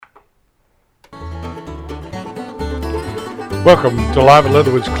Welcome to Live at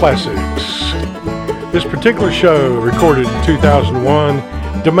Leatherwood's Classics. This particular show, recorded in 2001,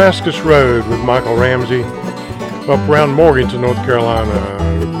 Damascus Road with Michael Ramsey, up around Morganton, North Carolina,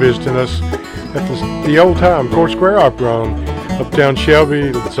 visiting us at the old-time Court Square Opera on uptown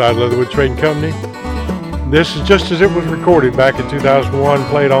Shelby, beside Leatherwood Trading Company. This is just as it was recorded back in 2001,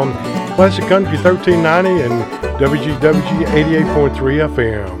 played on Classic Country 1390 and WGWG 88.3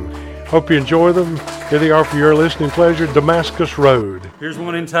 FM. Hope you enjoy them. Here they are for your listening pleasure, Damascus Road. Here's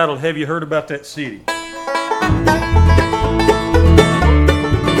one entitled, Have You Heard About That City? I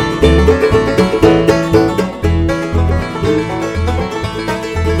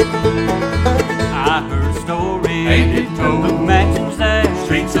heard a story, ain't it told, of mansions there,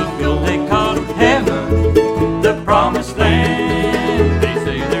 streets of gold, they call it heaven, the promised land. They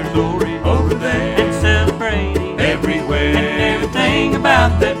say there's glory over there and celebrating everywhere, and everything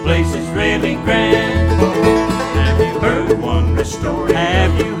about that place is really grand. Have you heard wondrous story?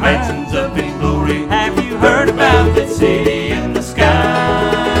 Have you heard mansions up in glory? Have you heard about that city in the sky?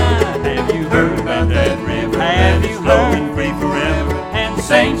 Have you heard about that river? Have you flowing free forever? And the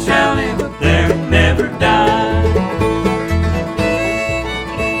saints shall live up there and never die.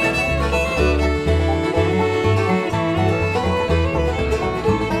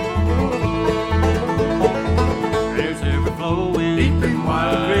 There's ever flowing deep and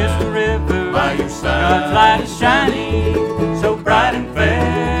wide, crystal river by your side. God's light is shining so bright and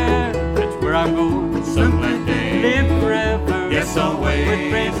fair. That's where I'm going some black day, live forever. Yes, I'll wait with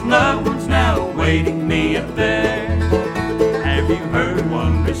friends and loved ones now awaiting me up there. Have you heard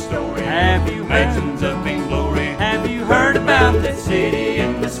wondrous story? Have you heard mansions up in glory? Have you heard about that city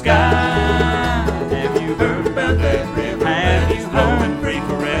in the sky? Have you heard about that river? Have you flowing free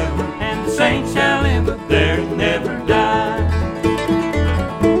forever? And the saints shall live up there and never die.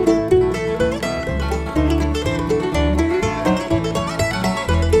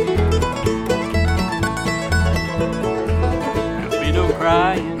 There'll be no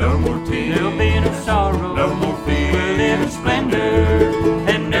crying, no more tears. There'll be no sorrow, no more fear. We'll live in splendor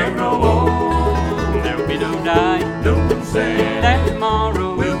and never grow old. There'll be no dying, no one saying that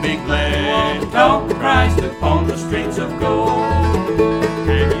tomorrow we'll be glad. Walk and talk with Christ upon the streets of gold.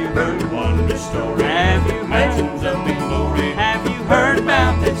 Have you heard wondrous story? Have you heard mansions up in glory? Have you heard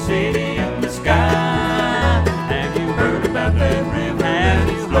about that city in the sky? Have you heard about that river? Have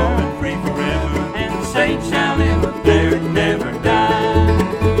you flowing free forever? And the saints shall live up there and never die.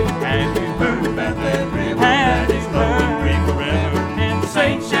 Have you heard about that river? Have you flowing free forever? And the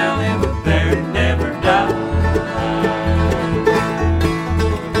saints shall live up there and never die.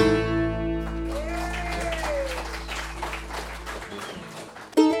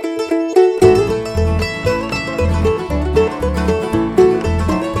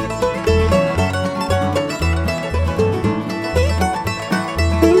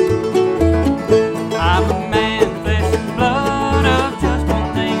 I'm a man, flesh and blood, of just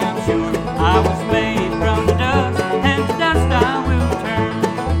one thing I'm sure. I was made from the dust, and to dust I will return.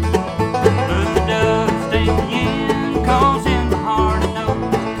 But the dust ain't the end, 'cause in the heart I know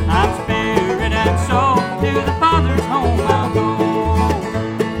I'm spirit and soul, to the Father's home I'll go.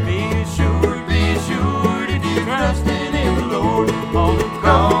 Be assured if you trusted in the Lord, all who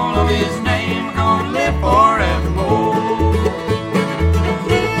call on His name are gonna live forevermore.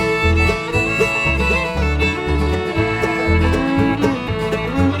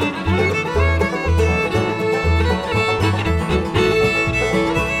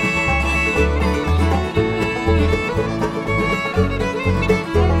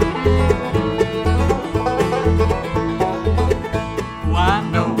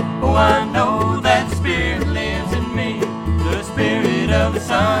 Oh, I know that the Spirit lives in me. The Spirit of the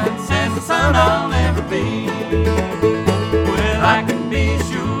Son says the Son I'll never be. Well, I can be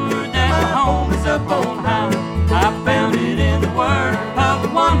sure that my home is up on high. I found it in the Word of the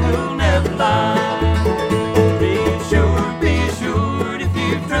one who'll never lie. Be assured if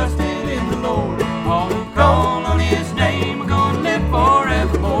you've trusted in the Lord, all who call on His name are gonna live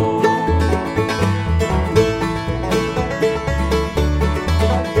forevermore.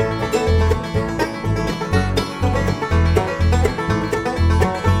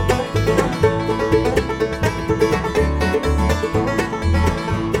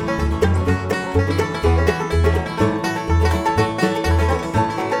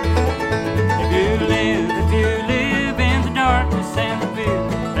 If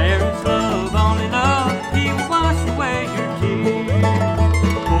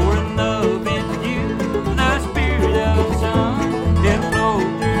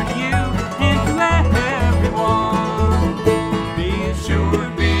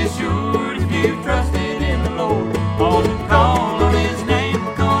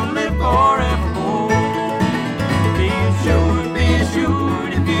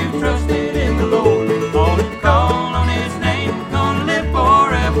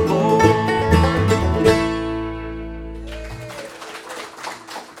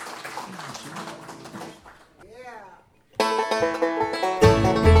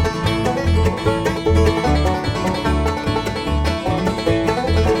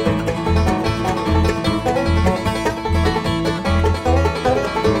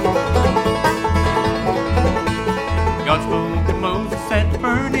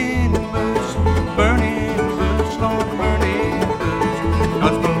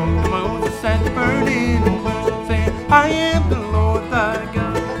I am the Lord thy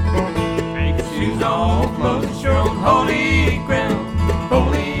God. Take your shoes off, Moses, you're on holy ground.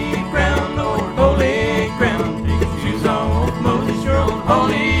 Holy ground, Lord, holy ground. Take your shoes off, Moses, you're on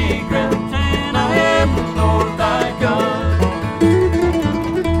holy ground. Saying, I am the Lord thy God.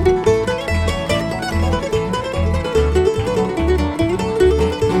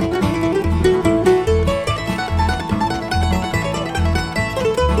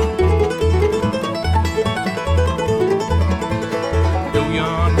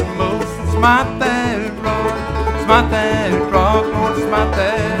 Smite that rock, Lord, smite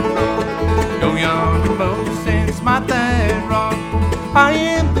that rock. Go yonder, Moses, and smite that rock. I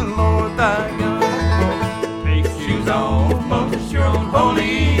am the Lord thy God. Take your shoes off, Moses, you're on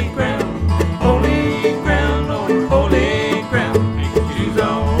holy ground. Holy ground, Lord, holy ground. Take your shoes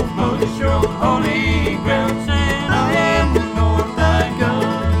off, Moses, you're on holy ground. Saying, I am the Lord thy God.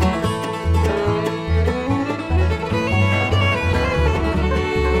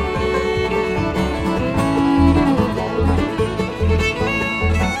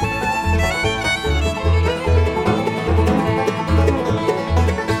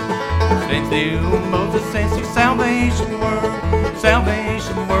 Moses says your salvation work,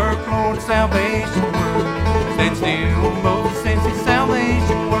 Lord, salvation work. Stand still, Moses says your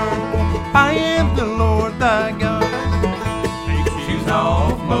salvation work. I am the Lord thy God. Take your shoes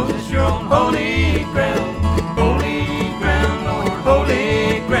off, Moses, you're on holy ground. Holy ground, Lord,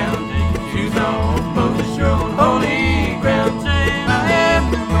 holy ground. Take your shoes off, Moses, you're on holy ground. Saying, I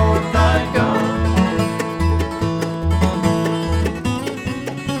am the Lord thy God.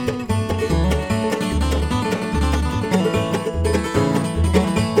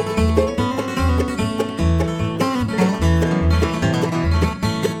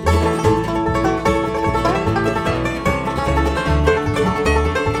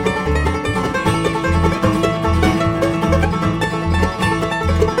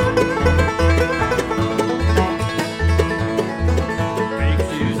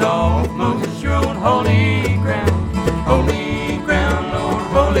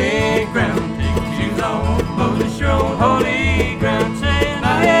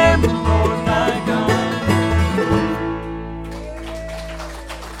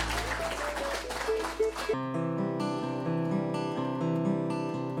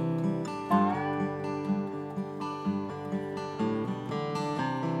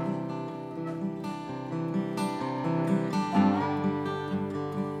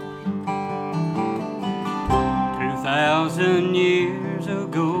 2,000 years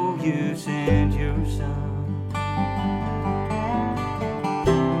ago you sent your son.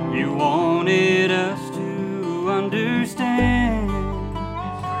 You wanted us to understand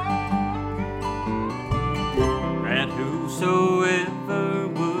that whosoever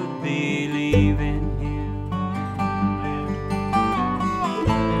would believe in him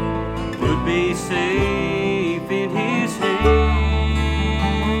would be safe in his hands.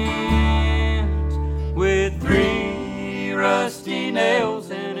 With 3 rusty nails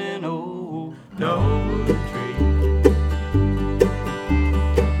and an old dogwood tree,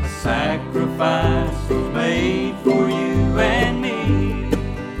 a sacrifice was made for you and me.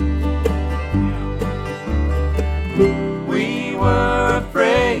 We were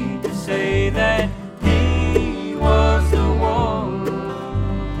afraid to say that he was the one.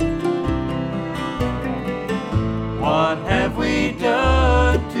 What have we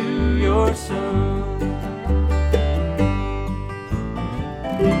done to your son?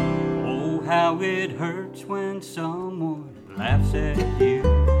 Oh, how it hurts when someone laughs at you.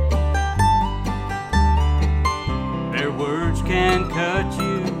 Their words can cut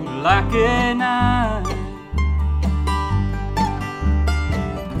you like a knife.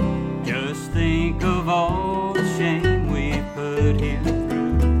 Just think of all the shame we put him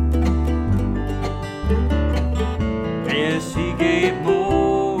through. Yes, he gave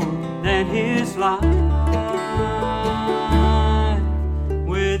more than his life.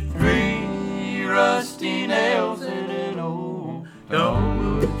 With 3 rusty nails and an old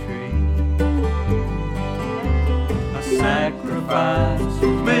dogwood tree, a sacrifice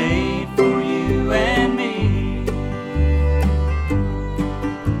was made for you and me.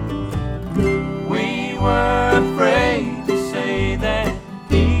 We were afraid to say that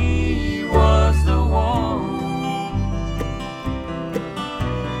he was the one.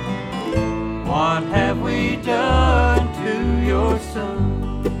 What have we done to your son?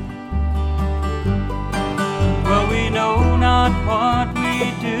 Well, we know not what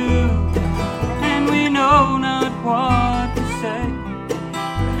we do, and we know not what to say,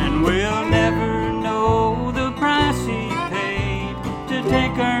 and we'll never know the price he paid to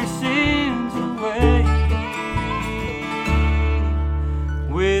take our sins away.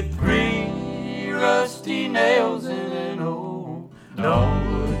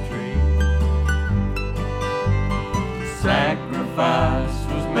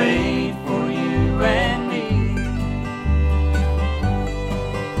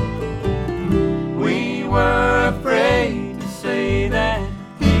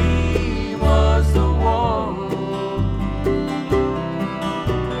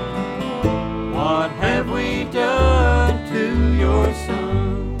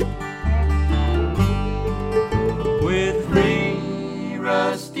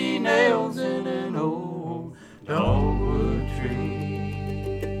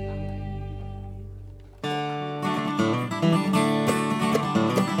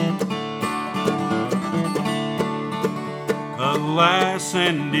 Alas,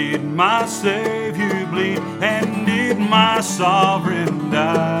 and did my Savior bleed, and did my Sovereign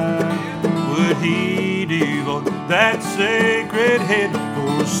die? Would he devote that sacred head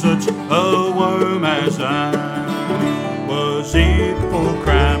for such a worm as I? Was it for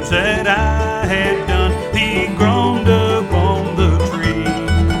crimes that I had done he groaned upon the tree?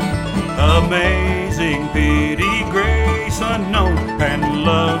 Amazing pity, grace unknown, and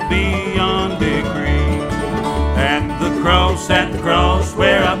love beyond degree. And the cross, at the cross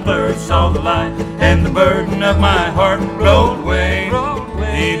where I first saw the light, and the burden of my heart rolled away.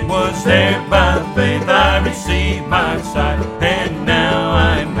 It was there by faith I received my sight, and now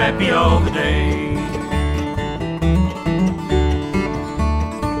I'm happy all the day.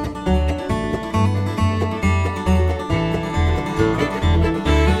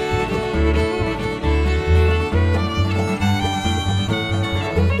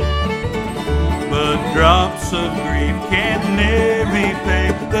 Drops of grief can never repay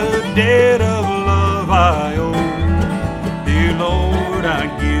the debt of love I owe. Dear Lord, I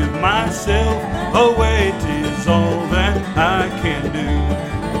give myself away, 'tis all that I can do.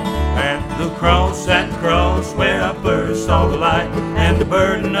 At the cross where I first saw the light, and the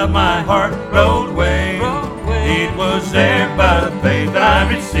burden of my heart rolled away. It was there by faith I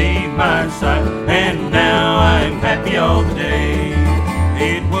received my sight, and now I'm happy all the day.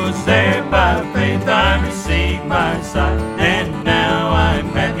 It was there by faith I received my sight, and now I'm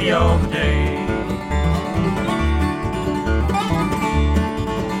happy all the day.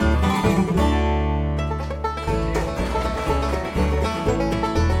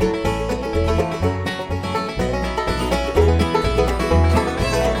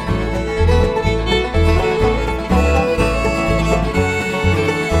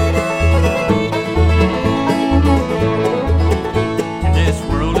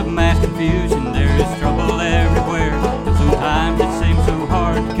 There is trouble everywhere. Sometimes it seems so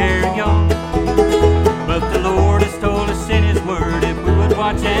hard to carry on. But the Lord has told us in His Word, if we would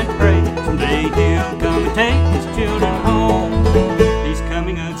watch and pray, someday He'll come and take His children home. He's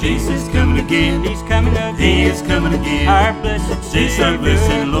coming again. Jesus coming again. He's coming again. He is coming again. Our blessed Savior, our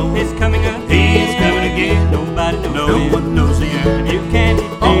blessed Lord, is coming again. He is coming again. Nobody knows No Him. one knows the end. You can't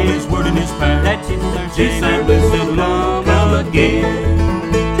depend On His word and His power. that Jesus our Jesus our Savior blessed will Lord, come again.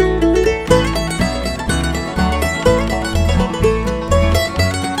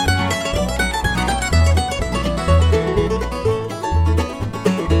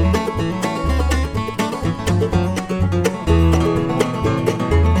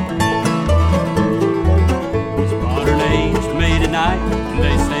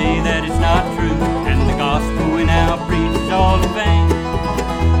 They say that it's not true, and the gospel we now preach is all in vain.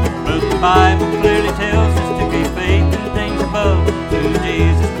 But the Bible clearly tells us to keep faith in things above, to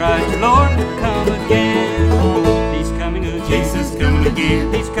Jesus Christ the Lord will come again. He's coming again. Jesus coming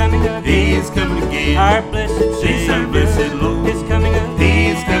again. He's coming again. He is coming again. Our blessed Jesus our Savior blessed Lord, is coming again. He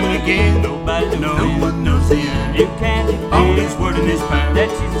is coming again. Nobody knows No Him. one knows the end. You can't On His depend word and His power. that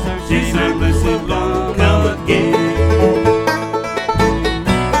Jesus our Jesus our Savior blessed will Lord, come again.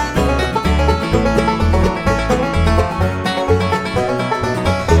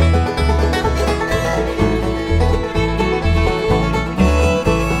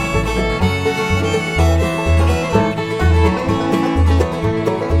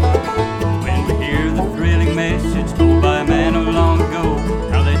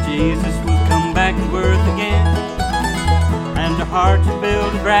 Hearts are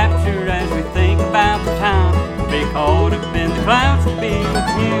filled with rapture as we think about the time we'll be caught up in the clouds to be with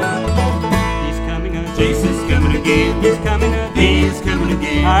Him. He's coming again. Jesus coming again. He's coming again. He is coming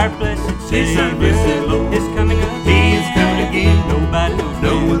again. Our blessed Jesus our Savior blessed Lord, is coming again. He is coming again. Nobody knows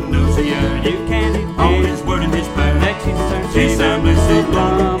No when. one knows the end. You can't On depend His word and His power. that Jesus our Jesus Savior our blessed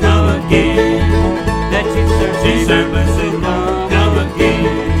Lord, come again. that Jesus our Jesus our Savior blessed Lord, come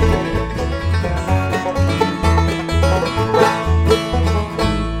again.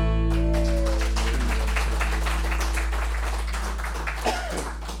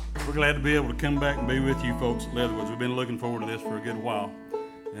 We're glad to be able to come back and be with you folks at Leatherwoods. We've been looking forward to this for a good while,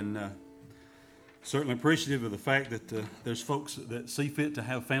 and certainly appreciative of the fact that there's folks that see fit to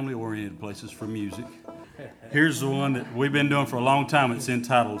have family-oriented places for music. Here's the one that we've been doing for a long time. It's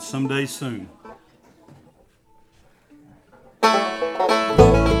entitled Someday Soon.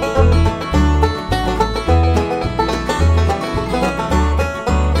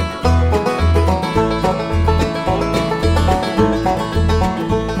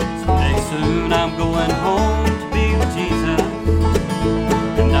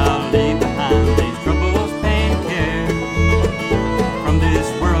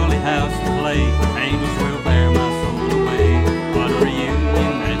 Angels will bear my soul away. What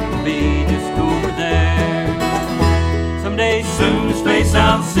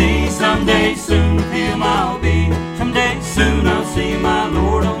I'll see, someday soon with him I'll be. Someday soon I'll see my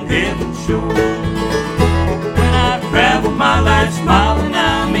Lord on heaven's shore. When I've traveled my last mile and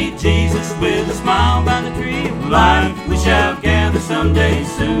I meet Jesus with a smile by the tree of life, we shall gather someday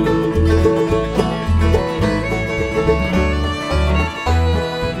soon.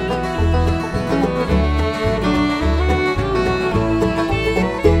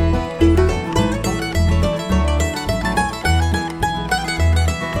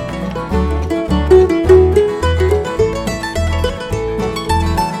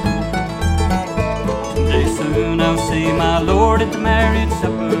 Lord at the marriage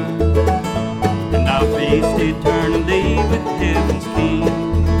supper, and I'll feast eternally with heaven's King,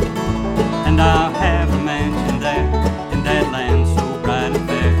 and I'll have a mansion there in that land so bright and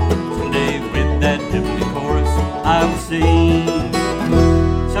fair. Someday with that heavenly chorus I will sing.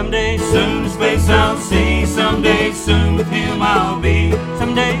 Someday soon his face I'll see, someday soon with him I'll be.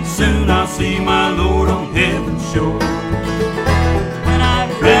 Someday soon I'll see my Lord on heaven's shore. When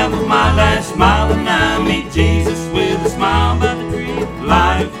I've traveled my last mile and I meet Jesus with a smile by the tree of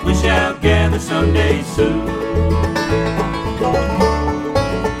life, we shall gather someday soon.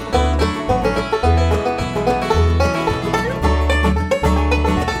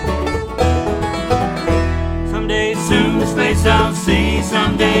 Someday soon his face I'll see,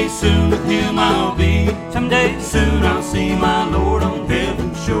 someday soon with him I'll be. Someday soon I'll see my Lord on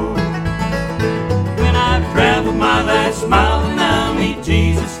heaven's shore. When I've traveled my last mile and I meet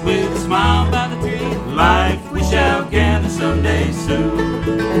Jesus with a smile by the tree of life, we shall gather someday soon.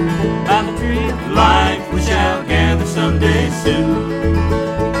 By the tree of life, we shall gather someday soon.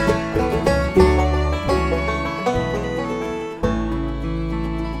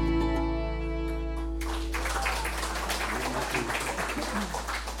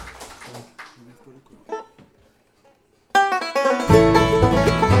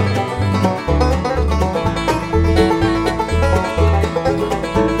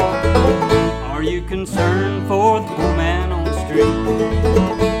 Are you concerned for the poor man on the street,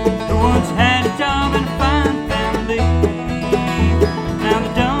 who once had a job and a fine family? Now the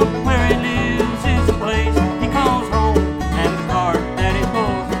dump where he lives is a place he calls home, and the cart that he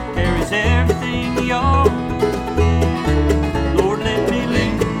pulls carries everything he owns. Lord, let me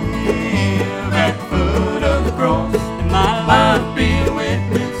live at the foot of the cross, and my life be a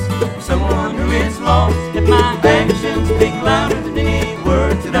witness for someone who is lost. Let my actions speak louder than any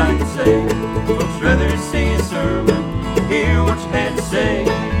words that I can say. Folks rather see a sermon, hear what you had to say.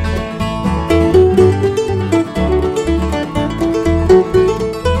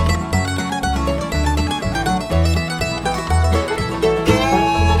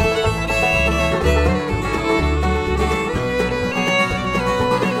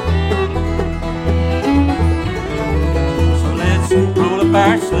 So let's roll up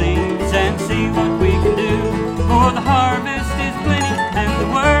our sleeves and see what we can do, for the harvest is plenty and the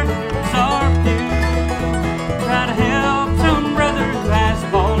workers are few. Try to help some brother who has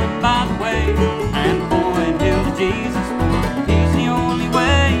fallen by the way, and point him to Jesus, for he's the only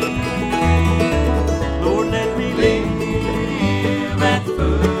way. Lord, let me live at the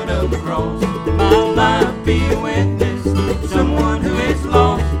foot of the cross, that my life be a witness to someone who is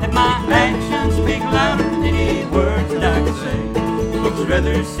lost. Let my actions speak louder than any words that I can say. Folks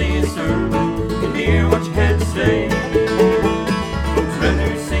rather see a sermon than hear what you had to say. Folks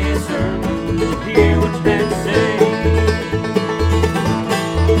rather see a sermon than hear what you had to say.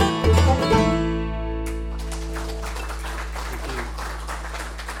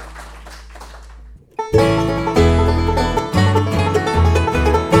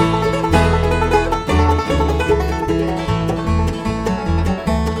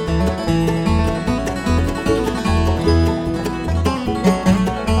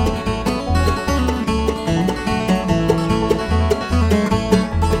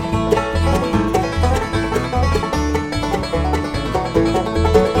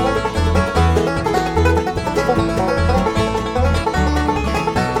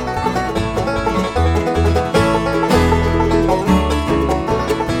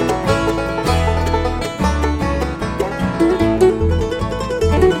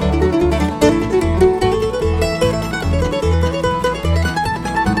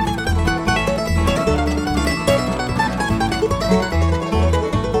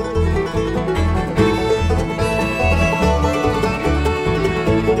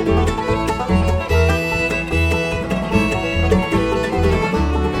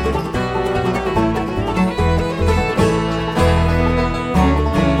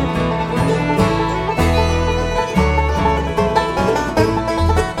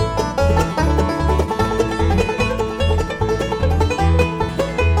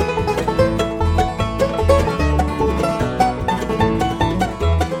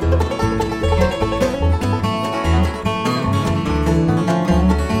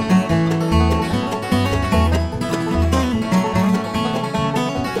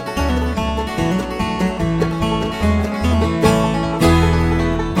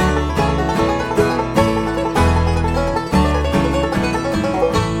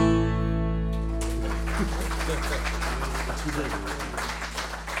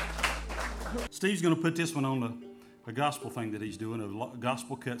 Steve's going to put this one on a gospel thing that he's doing, a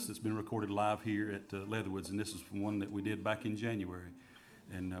gospel cuts that's been recorded live here at Leatherwoods, and this is one that we did back in January.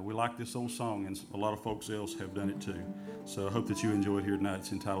 And we like this old song, and a lot of folks else have done it too. So I hope that you enjoy it here tonight.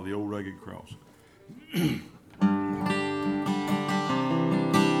 It's entitled The Old Rugged Cross.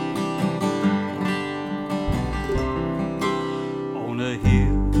 On a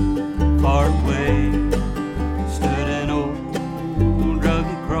hill far away stood an old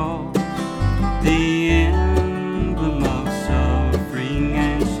rugged cross, the emblem of suffering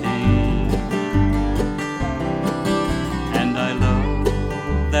and shame. And I love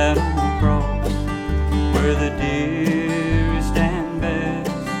that old cross where the dearest and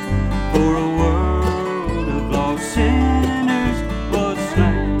best for a world of lost sinners was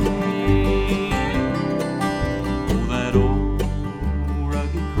slain. Oh, that old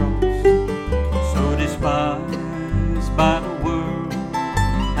rugged cross, so despised by the world,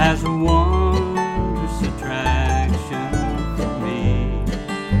 has a wondrous attraction for me.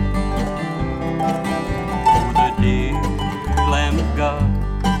 Oh, the dear Lamb of God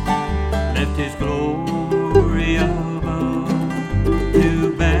left his glory above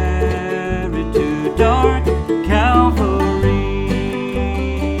to bear it to dark Calvary.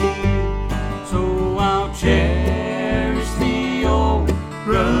 So I'll cherish the old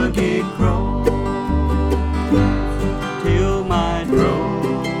rugged cross till my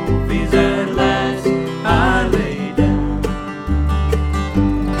trophies at last I lay down.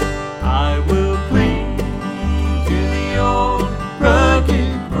 I will cling to the old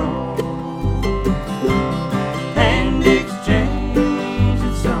rugged cross and exchange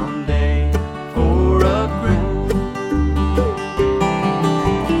it someday for a crown.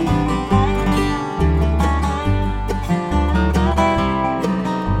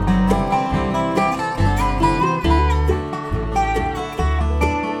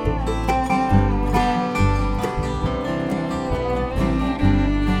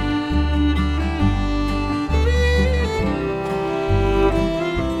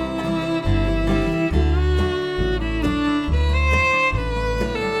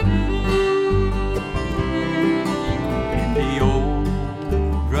 In the old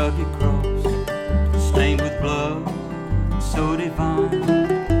rugged cross, stained with blood so divine,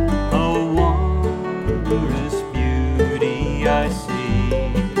 a wondrous beauty I see.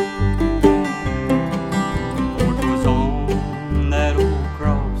 For 'twas on that old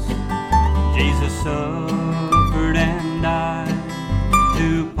cross Jesus suffered and died to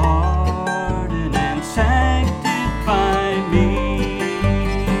pardon and sanctify me.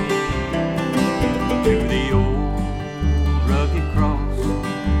 To the old rugged cross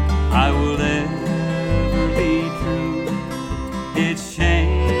I will ever be true. Its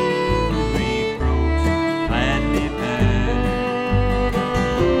shame and reproach gladly bear.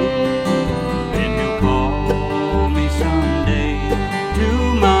 And he'll call me someday to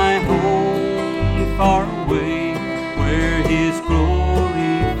my home far away, where his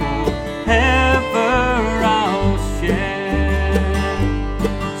glory forever I'll share.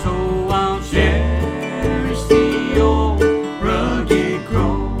 So I'll cherish the old rugged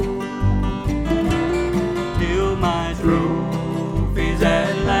cross till my trophies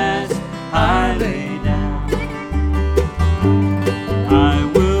at last I lay down. I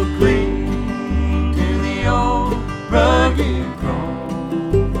will cling to the old rugged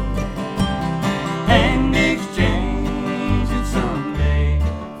cross and exchange it someday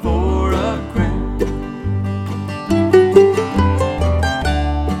for a crown.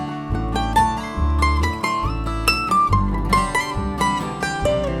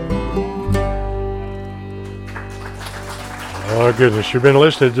 Oh, goodness. You've been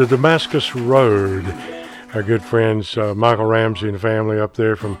listening to Damascus Road. Our good friends, Michael Ramsey and the family up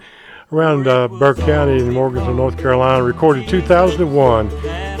there from around Burke County in Morganton, North Carolina, recorded 2001,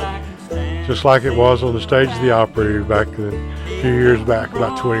 just like it was on the stage of the Opry back a few years back,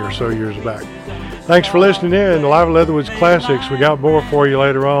 about 20 or so years back. Thanks for listening in. Live at Leatherwoods Classics. We got more for you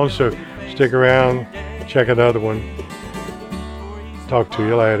later on, so stick around, check another one. Talk to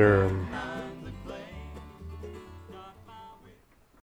you later.